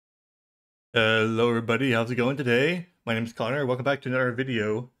Hello everybody, how's it going today? My name is Connor, welcome back to another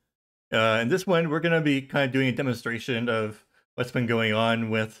video. In this one, we're going to be kind of doing a demonstration of what's been going on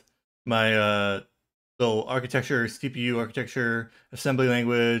with my little architecture, CPU architecture, assembly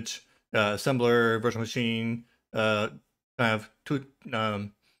language, assembler, virtual machine, kind of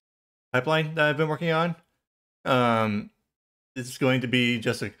pipeline that I've been working on. This is going to be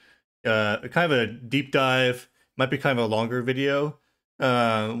just a kind of a deep dive, might be kind of a longer video,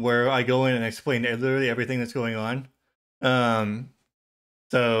 where I go in and explain literally everything that's going on.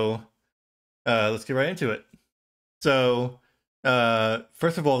 So let's get right into it. So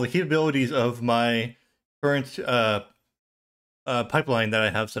first of all, the capabilities of my current pipeline that I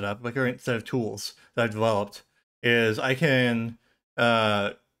have set up, my current set of tools that I've developed, is I can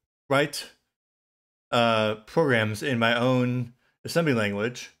write programs in my own assembly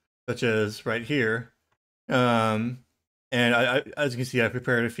language, such as right here. And as you can see, I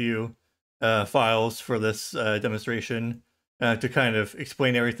prepared a few files for this demonstration to kind of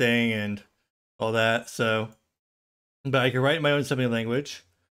explain everything and all that. So, but I can write my own assembly language,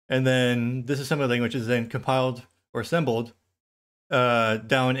 and then this assembly language is then compiled or assembled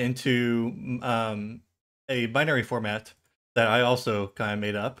down into a binary format that I also kind of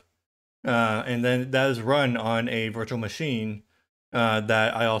made up. And then that is run on a virtual machine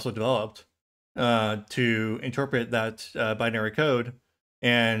that I also developed to interpret that binary code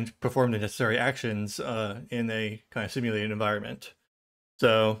and perform the necessary actions in a kind of simulated environment.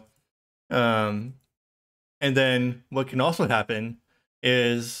 So, and then what can also happen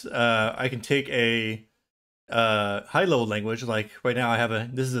is I can take a high-level language, like right now I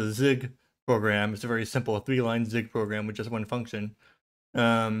have this is a Zig program. It's a very simple 3-line Zig program with just one function.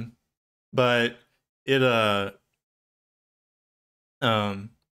 But it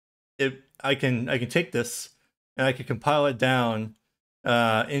I can take this and I can compile it down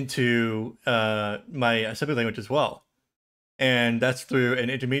into my assembly language as well, and that's through an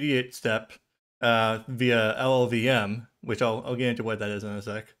intermediate step via LLVM, which I'll get into what that is in a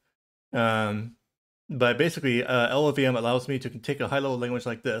sec. But basically, LLVM allows me to take a high-level language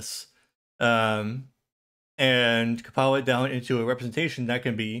like this and compile it down into a representation that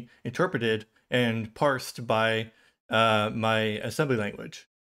can be interpreted and parsed by my assembly language,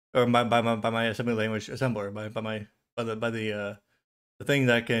 or by my assembly language assembler, by the thing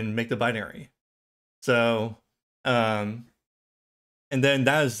that can make the binary. So, and then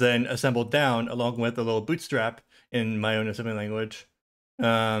that is then assembled down along with a little bootstrap in my own assembly language,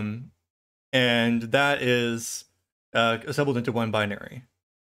 and that is assembled into one binary.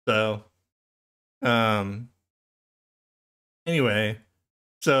 So, anyway,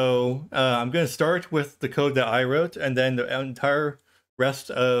 so I'm going to start with the code that I wrote, and then the entire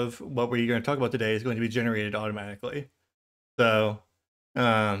rest of what we're going to talk about today is going to be generated automatically. So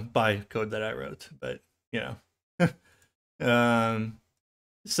by code that I wrote, but you know.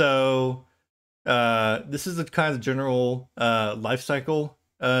 So this is the kind of general life cycle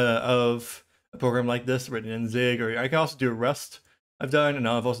of a program like this written in Zig, or I can also do Rust. I've done, and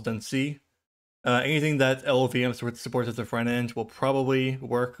I've also done C. Anything that LLVM supports at the front end will probably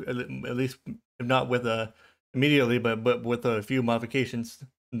work, at least if not with immediately, but with a few modifications.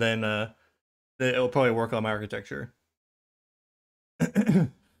 Then it'll probably work on my architecture.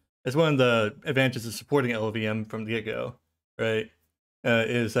 It's one of the advantages of supporting LLVM from the get-go, right?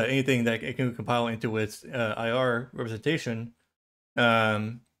 Is that anything that it can compile into its IR representation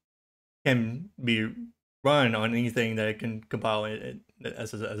can be run on anything that it can compile it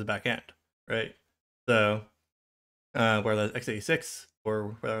as a backend, right? So whether that's x86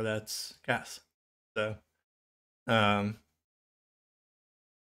 or whether that's CAS. So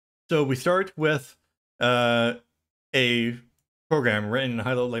so we start with a program written in a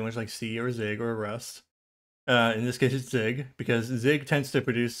high-level language like C or Zig or Rust. In this case, it's Zig, because Zig tends to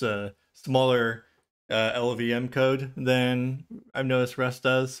produce a smaller LLVM code than I've noticed Rust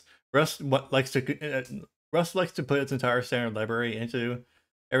does. Rust likes to put its entire standard library into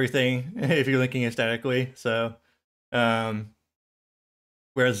everything if you're linking it statically. So, whereas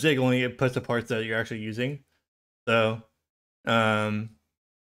Zig only puts the parts that you're actually using. So, so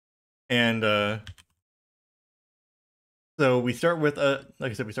we start with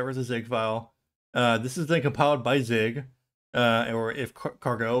like I said, we start with a Zig file. This is then compiled by Zig, or if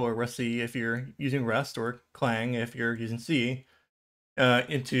Cargo or Rust C if you're using Rust, or Clang if you're using C,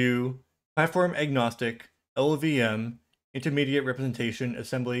 into platform agnostic LLVM intermediate representation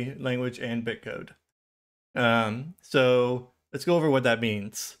assembly language and bitcode. So let's go over what that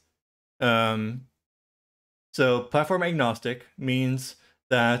means. So platform agnostic means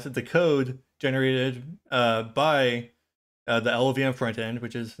that the code generated by the LLVM front end,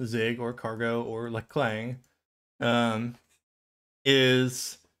 which is Zig or Cargo or like Clang,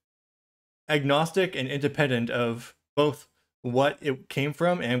 is agnostic and independent of both what it came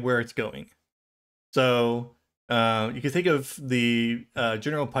from and where it's going. So you can think of the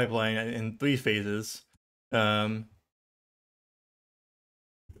general pipeline in 3 phases.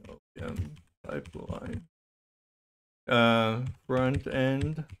 Pipeline, front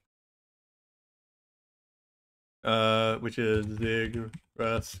end, which is Zig,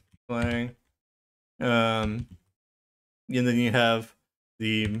 Rust, Clang, and then you have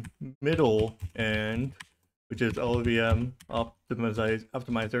the middle end, which is LLVM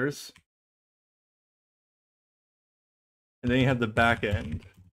optimizers, and then you have the back end,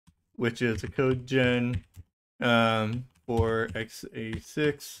 which is a code gen for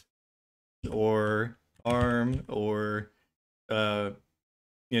x86 or ARM or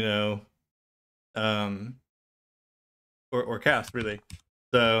you know, or CAS really.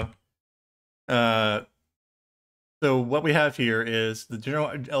 So so what we have here is the general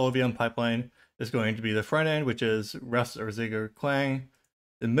LLVM pipeline is going to be the front end, which is Rust or Zig or Clang,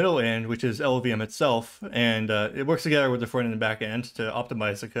 the middle end, which is LLVM itself, and it works together with the front end and back end to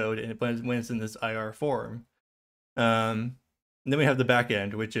optimize the code and when it's in this IR form. And then we have the back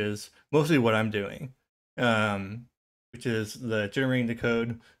end, which is mostly what I'm doing, which is the generating the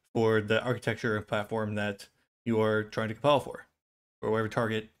code for the architecture platform that you are trying to compile for, or whatever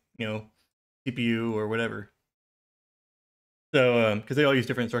target, CPU or whatever. So, because they all use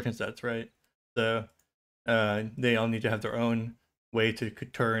different instruction sets, right? So, they all need to have their own way to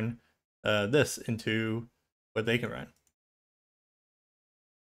turn this into what they can run.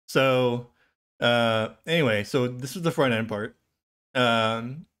 So, anyway, so this is the front end part.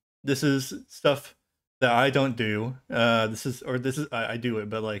 This is stuff that I don't do. I do it,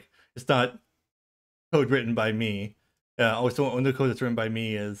 but like it's not code written by me. Also, only code that's written by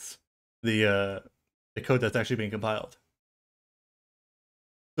me is the code that's actually being compiled.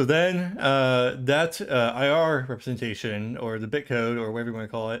 So then that IR representation, or the bitcode, or whatever you want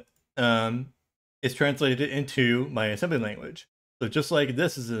to call it, is translated into my assembly language. So just like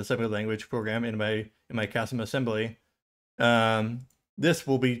this is an assembly language program in my CASM assembly, this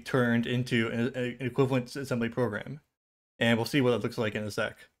will be turned into an equivalent assembly program, and we'll see what it looks like in a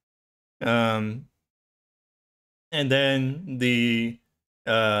sec. And then the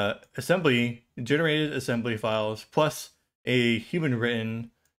generated assembly files plus a human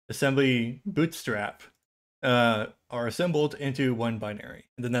written assembly bootstrap are assembled into one binary,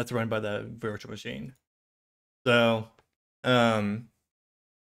 and then that's run by the virtual machine. So we'll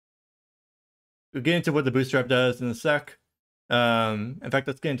get into what the bootstrap does in a sec. In fact,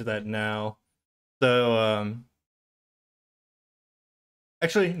 let's get into that now. So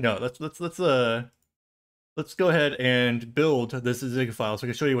actually, no, let's go ahead and build this Zig file so I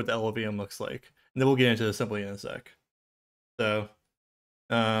can show you what the LLVM looks like, and then we'll get into assembly in a sec. So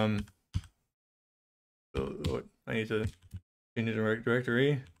I need to change the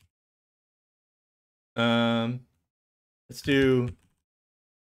directory. Let's do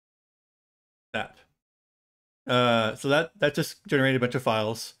that. So that just generated a bunch of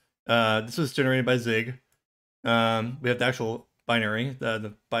files. This was generated by Zig. We have the actual binary,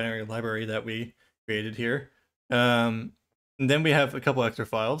 the binary library that we created here. And then we have a couple extra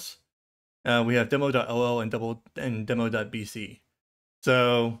files. We have demo.ll and demo.bc.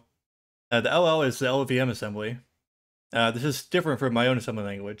 So the LL is the LLVM assembly. This is different from my own assembly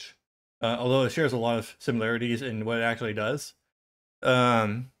language, although it shares a lot of similarities in what it actually does.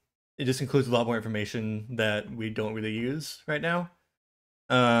 It just includes a lot more information that we don't really use right now.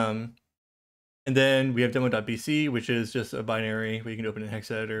 And then we have demo.bc, which is just a binary where you can open in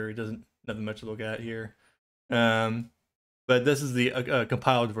hex editor. It doesn't nothing much to look at here. But this is the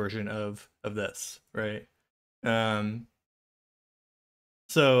compiled version of this, right? Or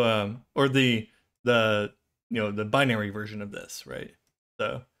the binary version of this, right?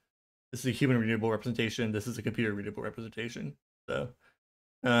 So this is a human readable representation. This is a computer readable representation. So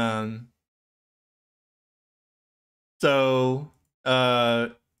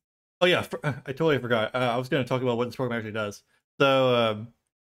oh yeah, I totally forgot. I was going to talk about what this program actually does. So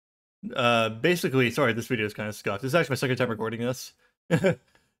basically, sorry, this video is kind of scuffed. This is actually my second time recording this. The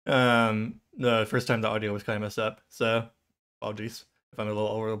first time the audio was kind of messed up, so apologies if I'm a little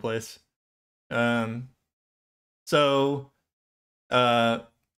all over the place.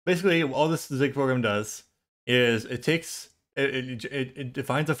 Basically, all this Zig program does is it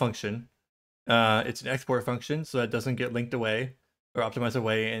defines a function. It's an export function, so that doesn't get linked away or optimized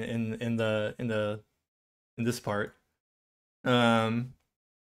away in this part. And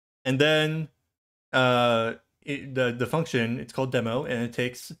then the function, it's called demo, and it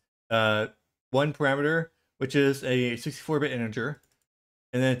takes one parameter, which is a 64-bit integer,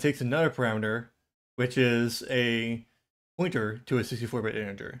 and then it takes another parameter, which is a pointer to a 64-bit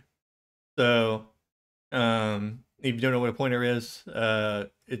integer. So if you don't know what a pointer is, I'm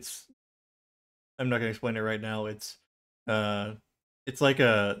not going to explain it right now. It's like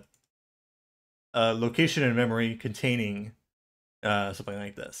a location in memory containing something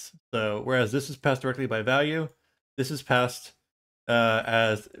like this. So whereas this is passed directly by value, this is passed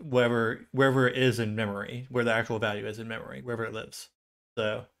as wherever it is in memory, where the actual value is in memory, wherever it lives.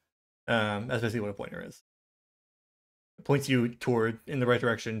 So that's basically what a pointer is. It points you in the right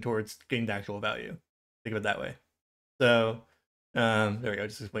direction towards getting the actual value. Think of it that way. So there we go.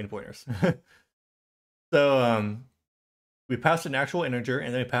 Just explain pointers. So we pass an actual integer,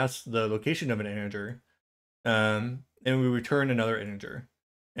 and then we pass the location of an integer, and we return another integer.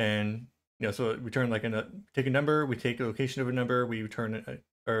 And so return like take a number, we take a location of a number, we return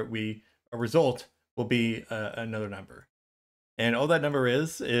a result will be another number, and all that number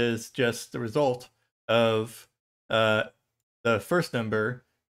is just the result of the first number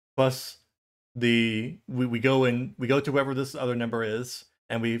plus we go to wherever this other number is,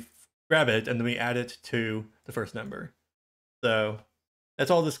 and we grab it, and then we add it to the first number. So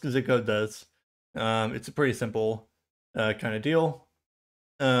that's all this Zig code does. It's a pretty simple kind of deal.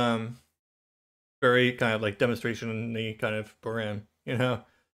 Very kind of like demonstration-y kind of program,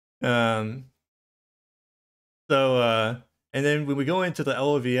 So and then when we go into the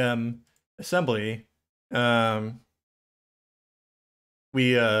LOVM assembly,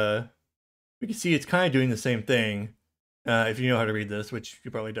 we can see it's kind of doing the same thing if you know how to read this, which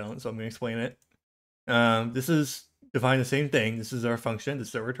you probably don't, so I'm going to explain it. This is define the same thing. This is our function. This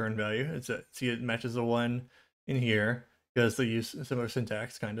is our return value. See, it matches the one in here because they use similar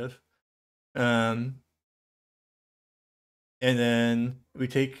syntax, kind of. And then we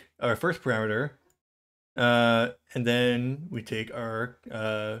take our first parameter, and then we take our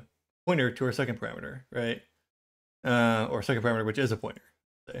pointer to our second parameter, right? Or second parameter, which is a pointer.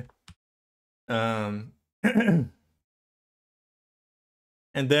 Say. And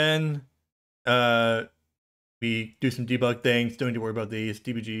then we do some debug things. Don't need to worry about these.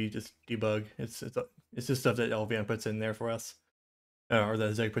 DBG, just debug. It's just stuff that LVM puts in there for us, or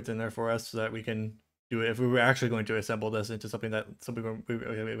that Zig puts in there for us, so that we can do it if we were actually going to assemble this into something that we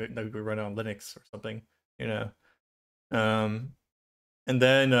run on Linux or something, And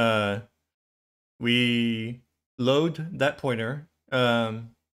then we load that pointer,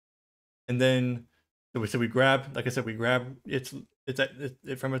 and then so we grab, like I said, we grab it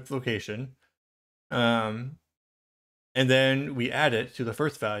from its location, and then we add it to the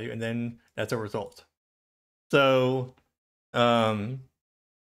first value, and then that's a result. So and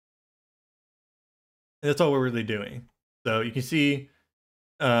that's all we're really doing. So you can see,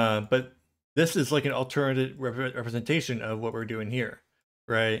 but this is like an alternative representation of what we're doing here,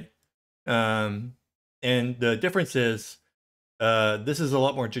 right? And the difference is this is a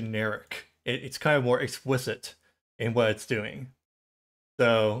lot more generic. It's kind of more explicit in what it's doing.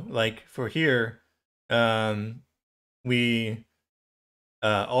 So like for here, we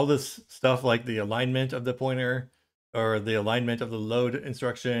all this stuff like the alignment of the pointer or the alignment of the load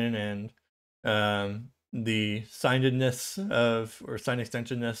instruction and the signedness of or sign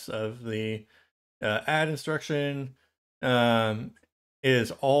extensionness of the add instruction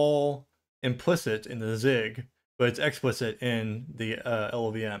is all implicit in the Zig, but it's explicit in the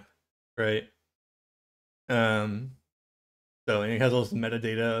LLVM, right? So and it has all this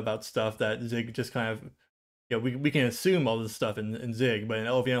metadata about stuff that Zig just kind of, we can assume all this stuff in Zig, but in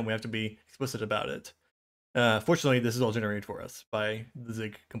LLVM we have to be explicit about it. Fortunately, this is all generated for us by the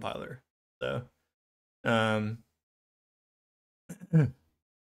Zig compiler. So, and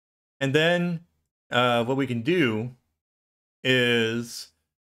then what we can do is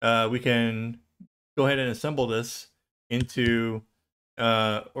we can go ahead and assemble this into,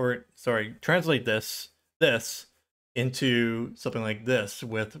 translate this into something like this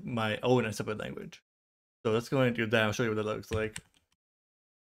with my own assembly language. So let's go ahead and do that. I'll show you what that looks like.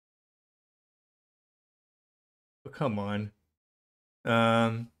 Oh, come on.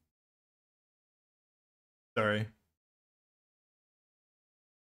 Sorry.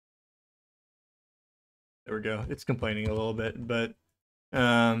 There we go. It's complaining a little bit, but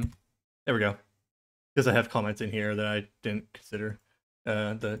there we go. Because I have comments in here that I didn't consider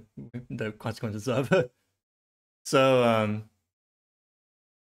the consequences of. So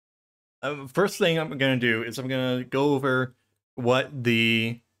first thing I'm gonna do is I'm gonna go over what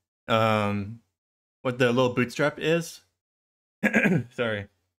the little bootstrap is. Sorry.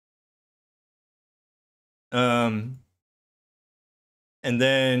 And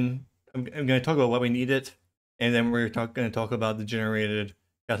then I'm going to talk about why we need it, and then we're going to talk about the generated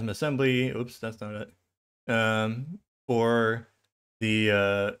custom assembly. Oops, that's not it. For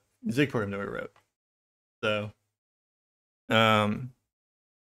the Zig program that we wrote. So,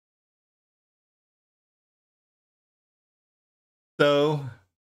 so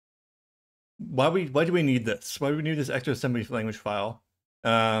why do we need this? Why do we need this extra assembly language file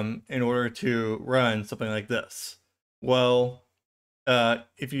in order to run something like this? Well,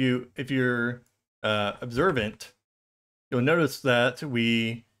 if you're observant, you'll notice that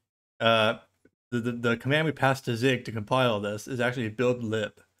we the command we passed to Zig to compile this is actually build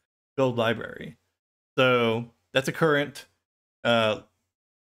library. So that's a current, and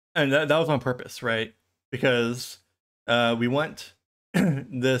that was on purpose, right? Because we want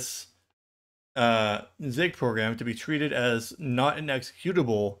this Zig program to be treated as not an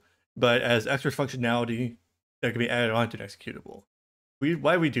executable, but as extra functionality that can be added onto an executable.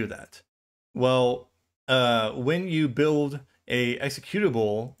 Why we do that? Well, when you build a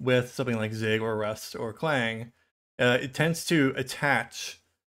executable with something like Zig or Rust or Clang, it tends to attach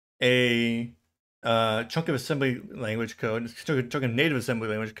a chunk of assembly language code, chunk of native assembly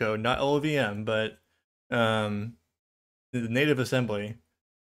language code, not LLVM, but the native assembly,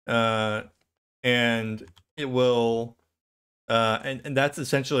 and it will, and that's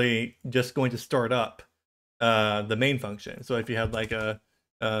essentially just going to start up the main function. So if you have like a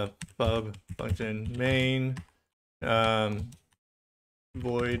pub function main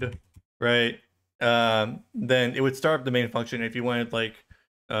void, right? Then it would start up the main function. If you wanted like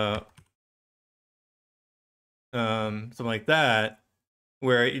something like that,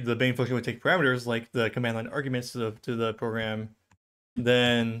 where the main function would take parameters like the command line arguments to the program,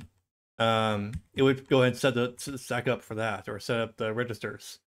 then it would go ahead and set the stack up for that, or set up the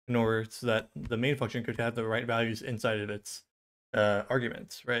registers in order so that the main function could have the right values inside of its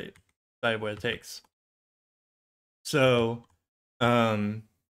arguments, right? Inside of what it takes. So,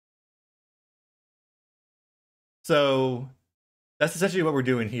 so that's essentially what we're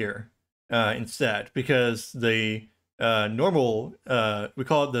doing here instead, because the normal, we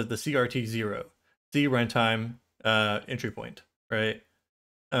call it the CRT0, C runtime entry point, right?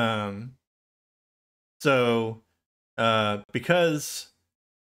 So because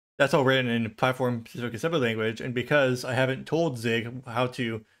that's all written in platform-specific assembly language, and because I haven't told Zig how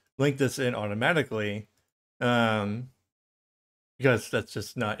to link this in automatically, because that's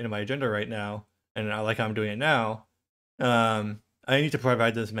just not in my agenda right now, and I like how I'm doing it now, I need to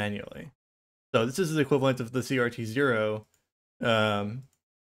provide this manually. So this is the equivalent of the CRT0,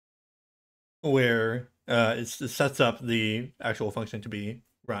 where it sets up the actual function to be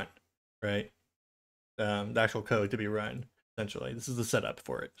run, right? The actual code to be run, essentially. This is the setup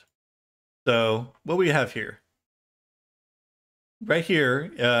for it. So what we have here, right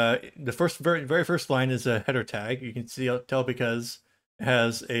here, the very first line is a header tag. You can tell because it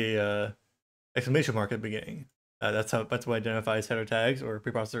has a exclamation mark at the beginning. That's what identifies header tags or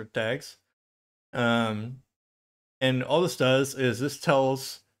preprocessor tags. And all this does is this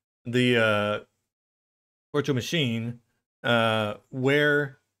tells the virtual machine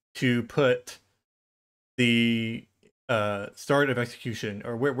where to put the start of execution,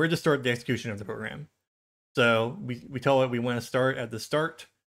 or where to start the execution of the program. So we tell it we want to start at the start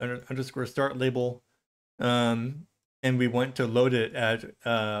underscore start label, and we want to load it at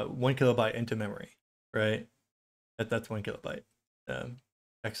 1 kilobyte into memory, right? That's 1 kilobyte,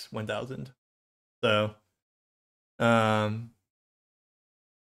 x 1000. So I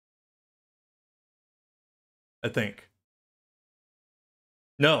think.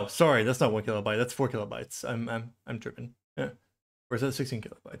 No, sorry, that's not 1 kilobyte. That's 4 kilobytes. I'm tripping. Yeah. Or is that 16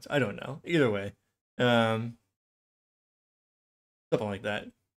 kilobytes? I don't know. Either way, something like that.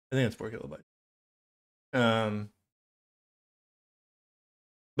 I think it's 4 kilobytes.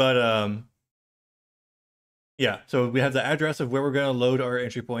 But yeah. So we have the address of where we're going to load our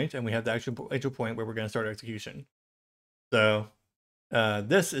entry point, and we have the actual entry point where we're going to start execution. So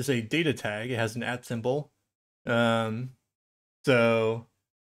this is a data tag. It has an @ symbol. So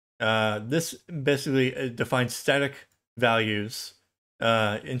this basically defines static values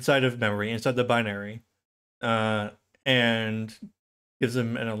inside of memory, inside the binary, and gives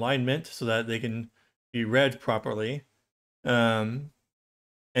them an alignment so that they can be read properly, and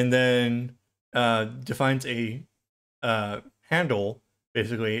then defines a handle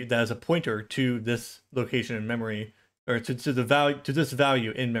basically that is a pointer to this location in memory, or to the value, to this value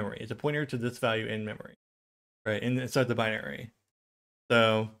in memory. It's a pointer to this value in memory, right? Inside the binary.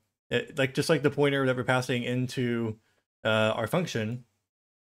 So just like the pointer that we're passing into our function,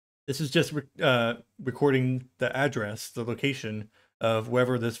 This is just recording the address, the location of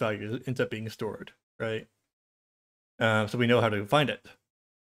wherever this value ends up being stored, right? So we know how to find it.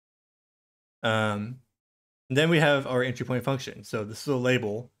 Then we have our entry point function. So this is a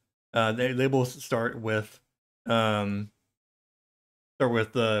label. The labels start with the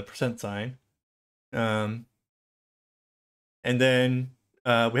percent sign, and then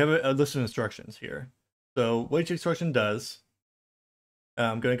we have a list of instructions here. So what each instruction does,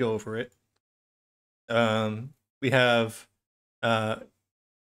 I'm going to go over it. We have how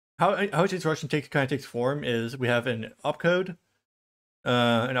each instruction kind of takes form is we have an opcode,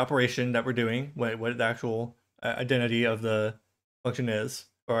 an operation that we're doing, what the actual identity of the function is,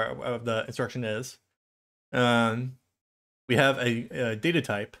 or of the instruction is. We have a data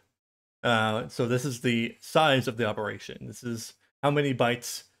type. So this is the size of the operation. This is how many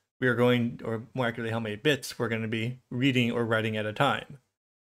bytes we are going, or more accurately, how many bits we're going to be reading or writing at a time.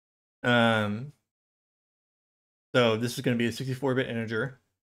 So this is going to be a 64-bit integer,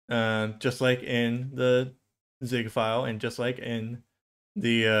 just like in the Zig file, and just like in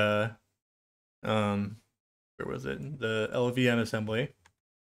the where was it? The LVM assembly,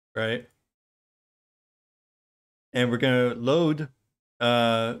 right? And we're going to load.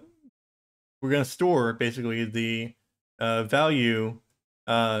 We're going to store basically the value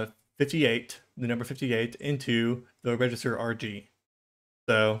 58, the number 58, into the register RG.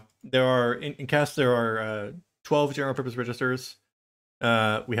 So there are in CAS there are 12 general purpose registers.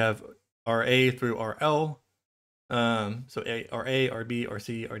 We have RA through RL. So RA, RB,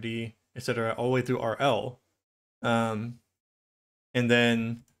 RC, RD, etc., all the way through RL. And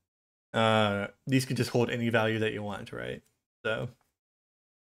then these can just hold any value that you want, right? So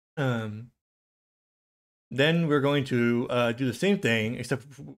then we're going to do the same thing, except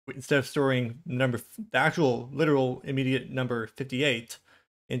instead of storing the actual literal immediate number 58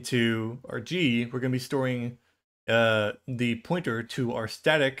 into our G, we're going to be storing the pointer to our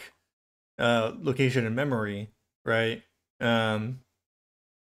static location in memory, right? Containing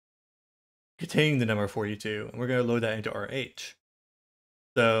the number 42, and we're going to load that into RH.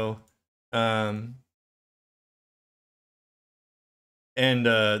 So, then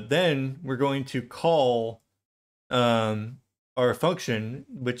we're going to call our function,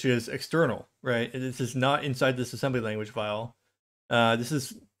 which is external, right? This is not inside this assembly language file. This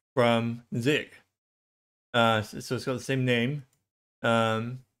is from Zig. So it's got the same name.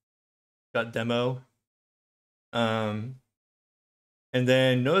 Got demo. And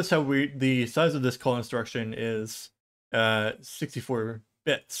then notice how the size of this call instruction is 64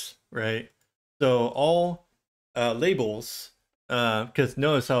 bits, right? So all labels, because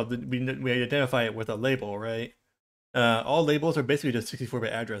notice how we identify it with a label, right? All labels are basically just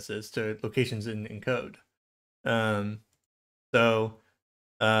 64-bit addresses to locations in code. So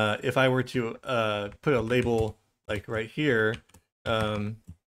if I were to put a label like right here,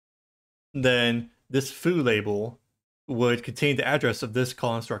 then this foo label would contain the address of this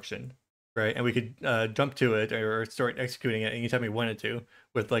call instruction, right? And we could jump to it or start executing it anytime we wanted to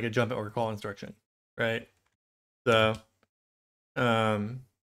with like a jump or call instruction, right? So after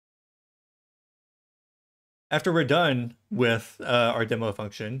we're done with our demo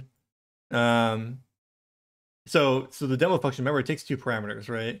function, so the demo function, remember, it takes two parameters,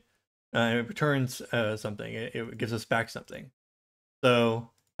 right? And it returns something. It gives us back something.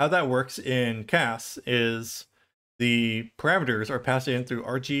 So how that works in CAS is the parameters are passed in through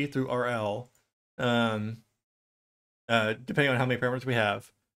RG through RL, depending on how many parameters we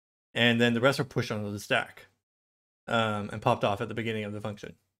have, and then the rest are pushed onto the stack and popped off at the beginning of the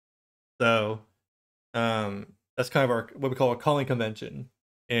function. So that's kind of our what we call a calling convention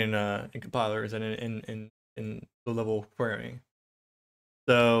in compilers and in low-level programming.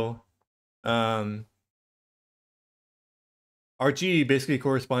 So RG basically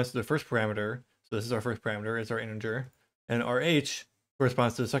corresponds to the first parameter. So this is our first parameter, it's our integer, and RH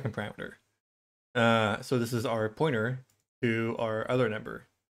corresponds to the second parameter. So this is our pointer to our other number.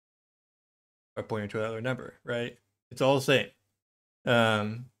 Our pointer to another number, right? It's all the same.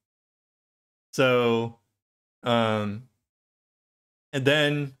 And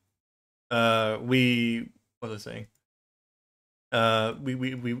then we what was I saying?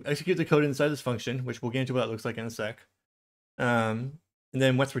 We execute the code inside this function, which we'll get into what that looks like in a sec. And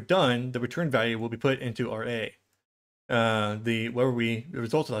then once we're done, the return value will be put into RA. The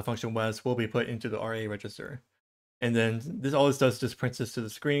result of that function will be put into the RA register. And then all this does is just prints this to the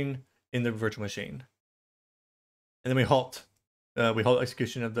screen in the virtual machine. And then we halt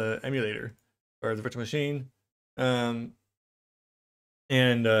execution of the emulator or the virtual machine. And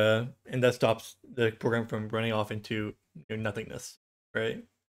that stops the program from running off into nothingness, right?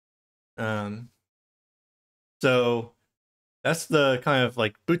 So that's the kind of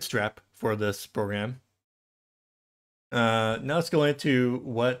like bootstrap for this program. Now let's go into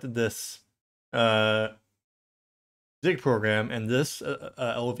what this Zig program and this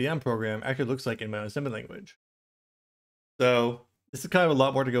LLVM program actually looks like in my assembly language. So this is kind of a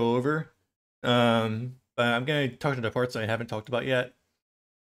lot more to go over. But I'm going to talk to the parts that I haven't talked about yet.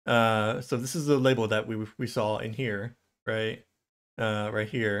 So this is the label that we saw in here, right? Right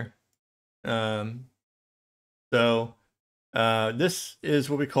here. So this is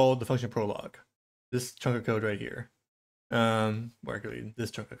what we call the function prologue. This chunk of code right here. Or actually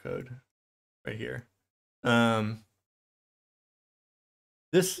this chunk of code right here.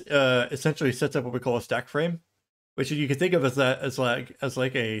 This essentially sets up what we call a stack frame, which you can think of as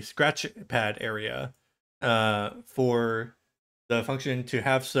like a scratch pad area for the function to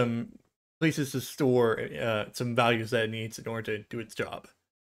have some places to store some values that it needs in order to do its job,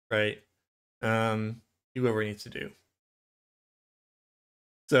 right? Do whatever it needs to do.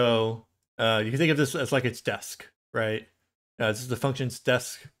 So you can think of this as like its desk, right? This is the function's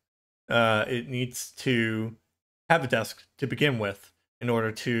desk. It needs to have a desk to begin with in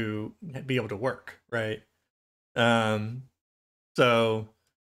order to be able to work, right? So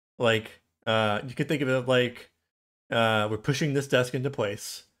like you could think of it like we're pushing this desk into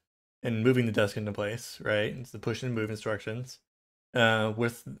place and moving the desk into place, right? It's the push and move instructions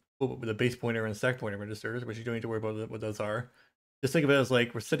with the base pointer and stack pointer registers, which you don't need to worry about what those are. Just think of it as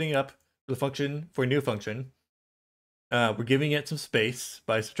like we're setting up the function for a new function. We're giving it some space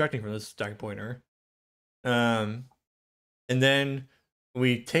by subtracting from this stack pointer. And then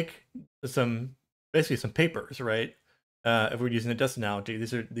we take basically some papers, right? If we're using a desk analogy,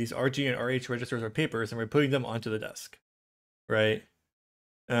 these RG and RH registers are papers, and we're putting them onto the desk, right?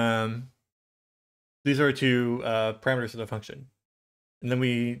 These are two parameters of the function, and then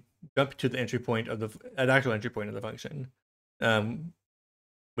we jump to the entry point of an actual entry point of the function,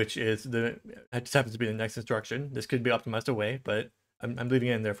 which is it just happens to be the next instruction. This could be optimized away, but I'm leaving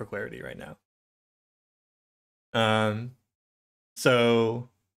it in there for clarity right now. So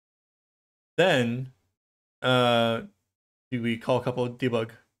then we call a couple of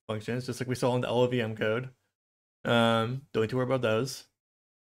debug functions, just like we saw in the LLVM code. Don't need to worry about those.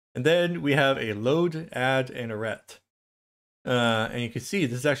 And then we have a load, add, and a ret. And you can see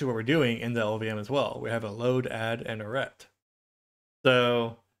this is actually what we're doing in the LLVM as well. We have a load, add, and a ret.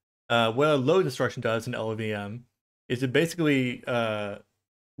 So what a load instruction does in LLVM is it basically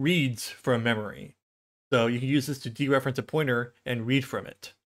reads from memory. So you can use this to dereference a pointer and read from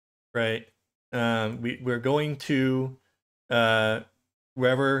it, right? We're going to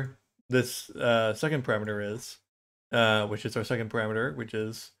wherever this second parameter is, which is our second parameter, which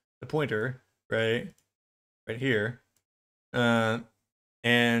is the pointer, right here. And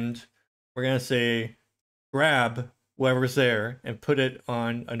we're going to say grab whatever's there and put it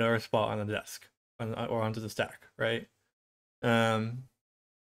on another spot on the desk or onto the stack, right?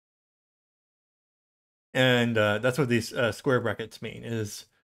 And that's what these square brackets mean, is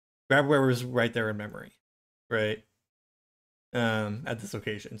grab whatever's right there in memory, right? At this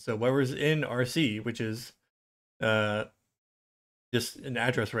location. So whatever's in RC, which is just an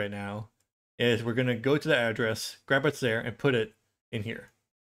address right now, is we're going to go to the address, grab what's there, and put it in here.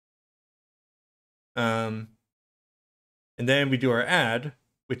 And then we do our add,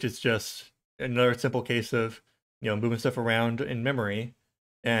 which is just another simple case of moving stuff around in memory,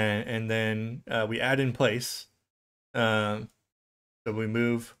 and then we add in place. So we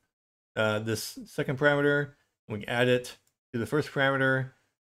move this second parameter, and we add it to the first parameter,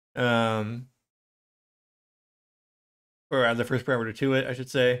 or add the first parameter to it, I should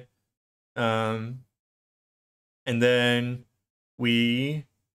say. And then we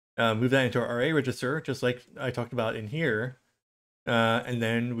move that into our array register, just like I talked about in here. And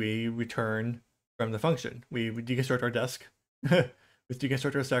then we return from the function. We deconstruct our desk, we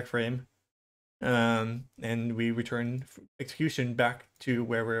deconstruct our stack frame, and we return execution back to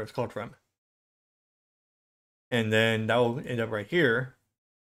wherever it was called from. And then that will end up right here,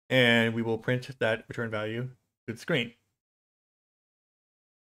 and we will print that return value to the screen.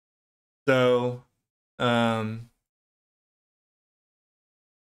 So that's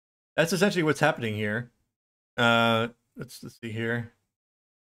essentially what's happening here. Let's see here.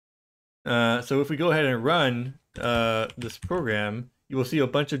 So if we go ahead and run this program, you will see a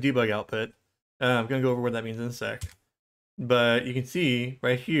bunch of debug output. I'm going to go over what that means in a sec. But you can see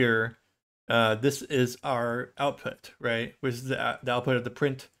right here, this is our output, right? Which is the output of the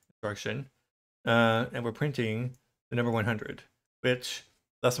print instruction. And we're printing the number 100, which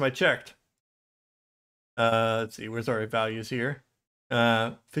last time I checked, let's see, where's our values here?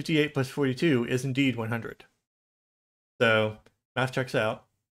 58 plus 42 is indeed 100. So math checks out.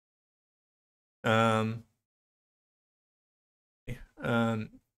 Um,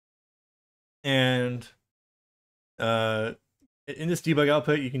 and in this debug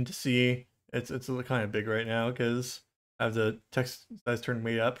output, you can just see it's kind of big right now because I have the text size turned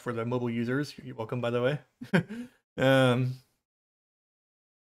way up for the mobile users. You're welcome, by the way.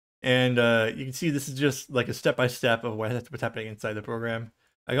 And you can see this is just like a step-by-step of what's happening inside the program.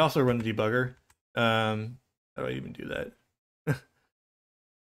 I can also run the debugger. How do I even do that?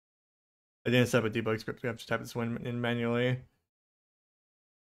 I didn't set up a debug script. I have to type this one in manually.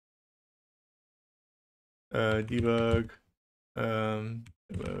 Debug. There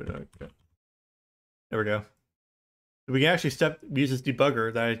we go. We can actually use this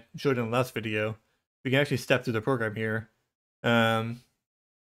debugger that I showed in the last video. We can actually step through the program here.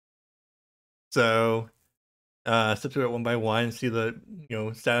 So step through it one by one, see the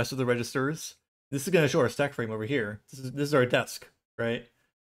status of the registers. This is going to show our stack frame over here. This is our desk, right?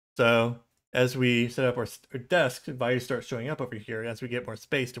 So as we set up our desk, values start showing up over here as we get more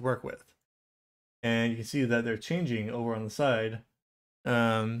space to work with. And you can see that they're changing over on the side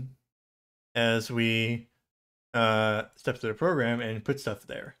as we step through the program and put stuff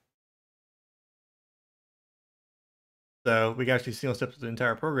there. So we can actually single step through the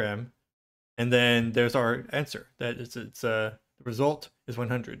entire program, and then there's our answer. That the result is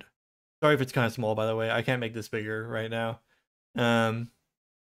 100. Sorry if it's kind of small, by the way. I can't make this bigger right now. And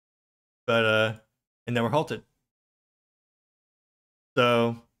then we're halted.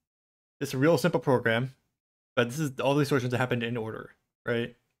 So it's a real simple program, but this is all the instructions that happened in order,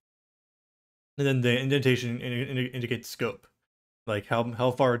 right? And then the indentation indicates scope, like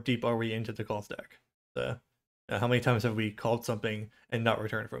how far deep are we into the call stack. So how many times have we called something and not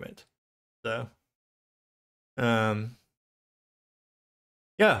returned from it? So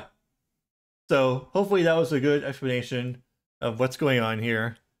yeah. So hopefully that was a good explanation of what's going on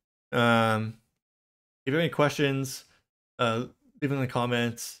here. If you have any questions, leave them in the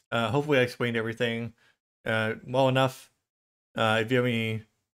comments. Hopefully I explained everything well enough. If you have any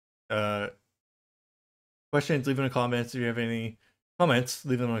questions, leave them in the comments. If you have any comments,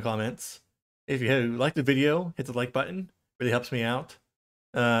 leave them in the comments. If you like the video, hit the like button. It really helps me out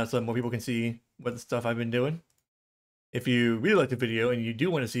so that more people can see what the stuff I've been doing. If you really like the video and you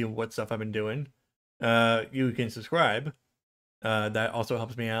do want to see what stuff I've been doing, you can subscribe. That also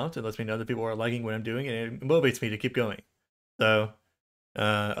helps me out. It lets me know that people are liking what I'm doing, and it motivates me to keep going. So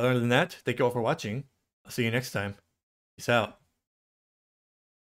other than that, thank you all for watching. I'll see you next time. Peace out.